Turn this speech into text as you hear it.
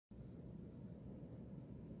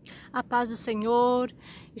A paz do Senhor,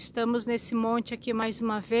 estamos nesse monte aqui mais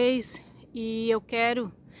uma vez e eu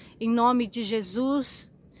quero, em nome de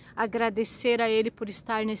Jesus, agradecer a Ele por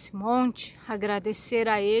estar nesse monte, agradecer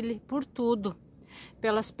a Ele por tudo,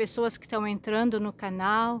 pelas pessoas que estão entrando no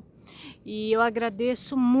canal. E eu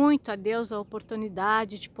agradeço muito a Deus a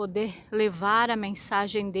oportunidade de poder levar a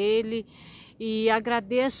mensagem dEle, e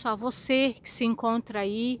agradeço a você que se encontra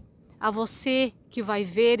aí, a você que vai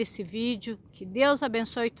ver esse vídeo. Que Deus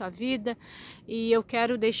abençoe tua vida, e eu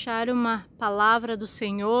quero deixar uma palavra do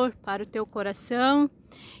Senhor para o teu coração,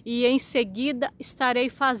 e em seguida estarei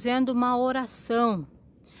fazendo uma oração.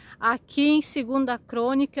 Aqui em 2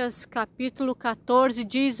 Crônicas, capítulo 14,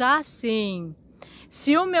 diz assim: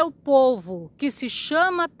 se o meu povo, que se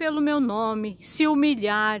chama pelo meu nome, se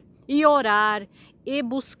humilhar e orar e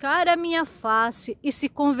buscar a minha face e se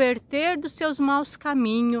converter dos seus maus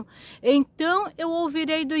caminhos, então eu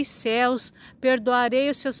ouvirei dos céus, perdoarei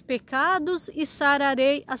os seus pecados e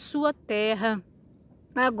sararei a sua terra.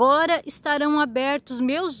 Agora estarão abertos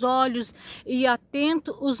meus olhos e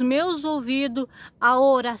atentos os meus ouvidos à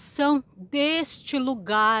oração deste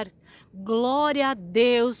lugar. Glória a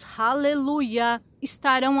Deus, aleluia.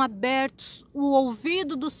 Estarão abertos o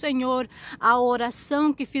ouvido do Senhor à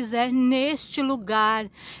oração que fizer neste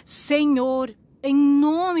lugar. Senhor, em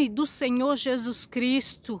nome do Senhor Jesus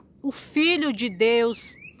Cristo, o Filho de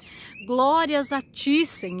Deus, glórias a Ti,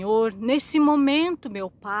 Senhor. Nesse momento,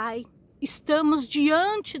 meu Pai, estamos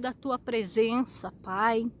diante da Tua presença,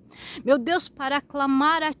 Pai. Meu Deus, para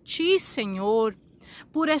clamar a Ti, Senhor,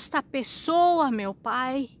 por esta pessoa, meu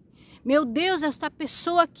Pai. Meu Deus, esta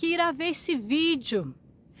pessoa que irá ver esse vídeo,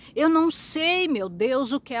 eu não sei, meu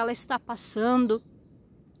Deus, o que ela está passando,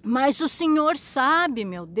 mas o Senhor sabe,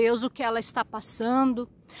 meu Deus, o que ela está passando.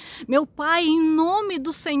 Meu Pai, em nome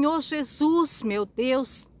do Senhor Jesus, meu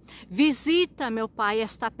Deus, visita, meu Pai,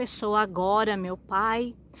 esta pessoa agora, meu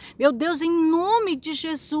Pai. Meu Deus, em nome de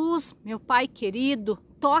Jesus, meu Pai querido,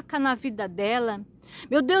 toca na vida dela.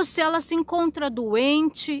 Meu Deus, se ela se encontra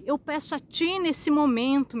doente, eu peço a Ti nesse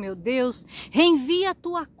momento, meu Deus, reenvia a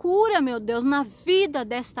Tua cura, meu Deus, na vida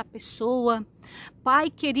desta pessoa.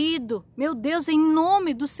 Pai querido, meu Deus, em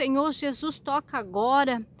nome do Senhor Jesus, toca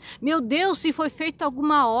agora. Meu Deus, se foi feita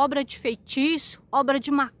alguma obra de feitiço, obra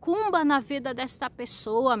de macumba na vida desta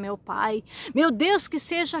pessoa, meu Pai. Meu Deus, que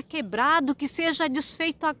seja quebrado, que seja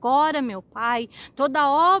desfeito agora, meu Pai. Toda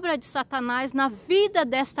obra de Satanás na vida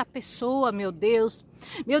desta pessoa, meu Deus.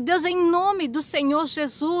 Meu Deus, em nome do Senhor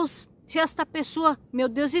Jesus, se esta pessoa, meu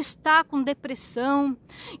Deus, está com depressão,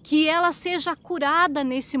 que ela seja curada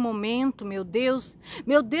nesse momento, meu Deus.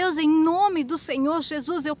 Meu Deus, em nome do Senhor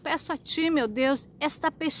Jesus, eu peço a Ti, meu Deus,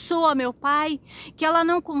 esta pessoa, meu Pai, que ela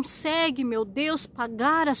não consegue, meu Deus,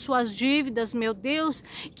 pagar as suas dívidas, meu Deus,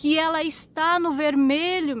 que ela está no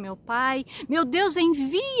vermelho, meu Pai. Meu Deus,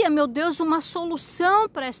 envia, meu Deus, uma solução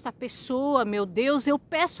para esta pessoa, meu Deus. Eu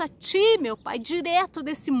peço a Ti, meu Pai, direto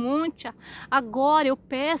desse monte, agora eu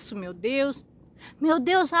peço, meu Deus. Meu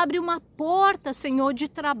Deus, abre uma porta, Senhor, de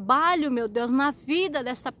trabalho, meu Deus, na vida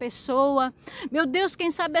desta pessoa. Meu Deus, quem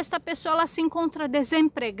sabe esta pessoa ela se encontra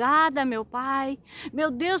desempregada, meu Pai. Meu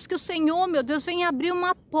Deus, que o Senhor, meu Deus, venha abrir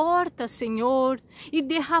uma porta, Senhor, e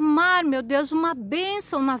derramar, meu Deus, uma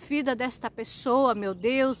bênção na vida desta pessoa, meu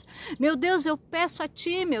Deus. Meu Deus, eu peço a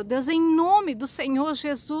Ti, meu Deus, em nome do Senhor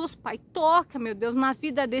Jesus, Pai, toca, meu Deus, na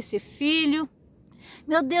vida desse filho.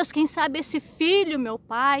 Meu Deus, quem sabe esse filho, meu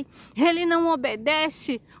Pai, ele não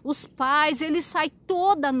obedece os pais, ele sai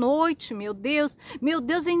toda noite, meu Deus. Meu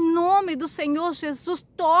Deus, em nome do Senhor Jesus,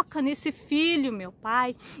 toca nesse filho, meu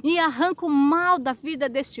Pai, e arranca o mal da vida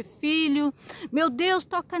deste filho. Meu Deus,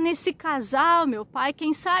 toca nesse casal, meu Pai.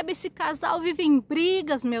 Quem sabe esse casal vive em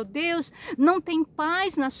brigas, meu Deus, não tem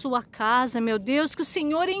paz na sua casa, meu Deus. Que o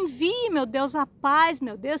Senhor envie, meu Deus, a paz,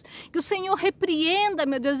 meu Deus. Que o Senhor repreenda,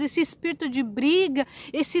 meu Deus, esse espírito de briga,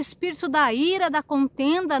 esse espírito da ira, da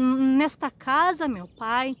contenda nesta casa, meu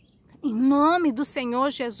Pai. Em nome do Senhor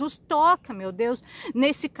Jesus, toca, meu Deus,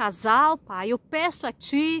 nesse casal, Pai. Eu peço a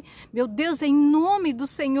Ti, meu Deus, em nome do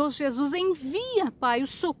Senhor Jesus, envia, Pai, o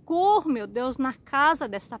socorro, meu Deus, na casa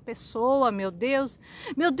dessa pessoa, meu Deus.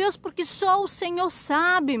 Meu Deus, porque só o Senhor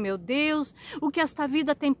sabe, meu Deus, o que esta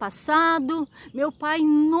vida tem passado. Meu Pai,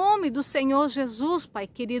 em nome do Senhor Jesus, Pai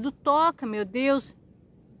querido, toca, meu Deus,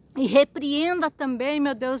 E repreenda também,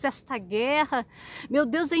 meu Deus, esta guerra, meu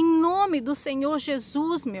Deus, em nome do Senhor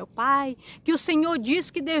Jesus, meu Pai, que o Senhor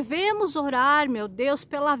diz que devemos orar, meu Deus,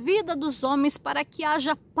 pela vida dos homens, para que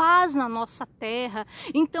haja paz na nossa terra.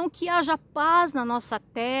 Então, que haja paz na nossa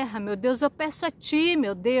terra, meu Deus, eu peço a Ti,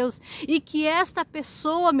 meu Deus, e que esta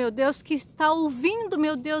pessoa, meu Deus, que está ouvindo,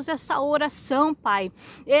 meu Deus, essa oração, Pai,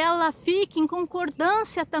 ela fique em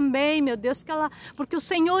concordância também, meu Deus, porque o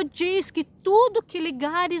Senhor diz que tudo que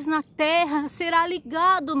ligares na terra será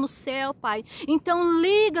ligado no céu, Pai. Então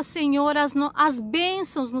liga, Senhor, as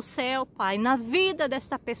bênçãos no céu, Pai, na vida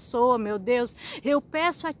desta pessoa, meu Deus. Eu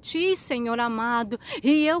peço a Ti, Senhor amado,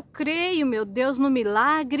 e eu creio, meu Deus, no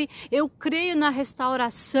milagre, eu creio na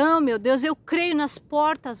restauração, meu Deus, eu creio nas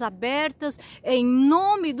portas abertas, em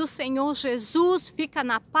nome do Senhor Jesus. Fica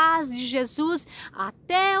na paz de Jesus.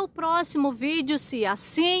 Até o próximo vídeo, se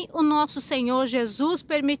assim o nosso Senhor Jesus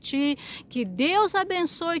permitir. Que Deus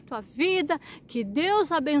abençoe tua vida, que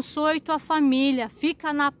Deus abençoe tua família.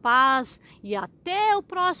 Fica na paz e até o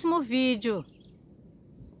próximo vídeo.